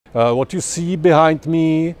What you see behind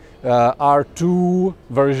me are two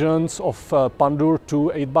versions of Pandur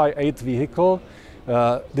II 8x8 vehicle.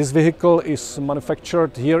 This vehicle is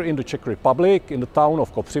manufactured here in the Czech Republic, in the town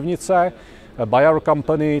of Kopřivnice, by our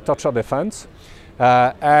company Tatra Defense.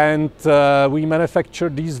 We manufacture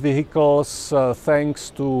these vehicles thanks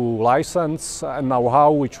to license and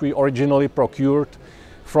know-how which we originally procured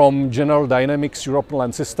from General Dynamics European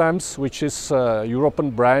Land Systems, which is a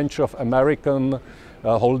European branch of American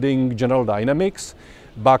holding General Dynamics.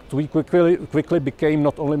 But we quickly became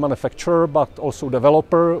not only manufacturer but also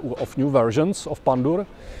developer of new versions of Pandur.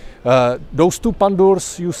 Those two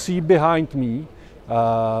Pandurs you see behind me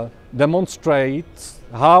demonstrate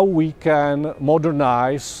how we can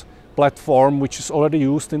modernize platform which is already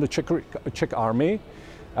used in the Czech Army.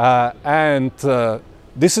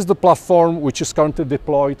 This is the platform which is currently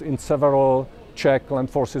deployed in several Czech Land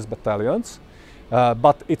Forces battalions.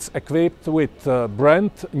 But it's equipped with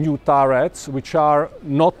brand new turrets which are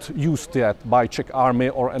not used yet by Czech Army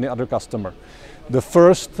or any other customer. The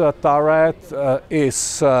first turret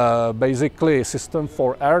is basically a system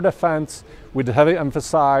for air defense with heavy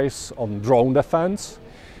emphasis on drone defense.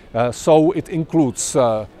 So it includes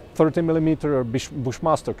 30mm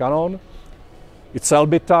Bushmaster cannon. It's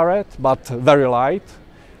Elbit turret, but very light,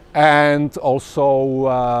 and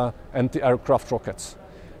also anti-aircraft rockets.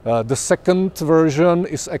 The second version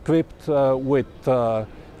is equipped with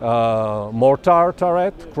mortar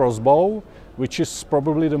turret, Crossbow, which is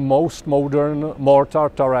probably the most modern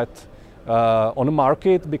mortar turret on the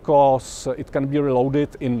market because it can be reloaded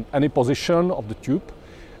in any position of the tube,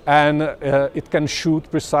 and it can shoot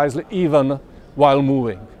precisely even while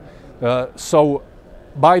moving. So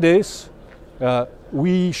by this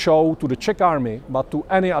we show to the Czech Army, but to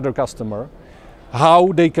any other customer,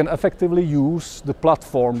 how they can effectively use the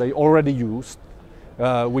platform they already used,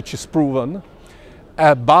 which is proven,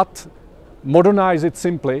 but modernize it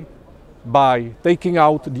simply by taking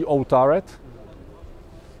out the old turret,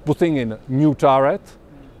 putting in new turret,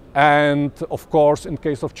 and of course, in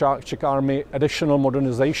case of Czech Army, additional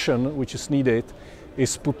modernization which is needed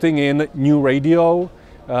is putting in new radio,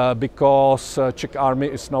 because Czech Army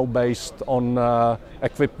is now based on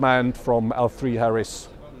equipment from L3 Harris.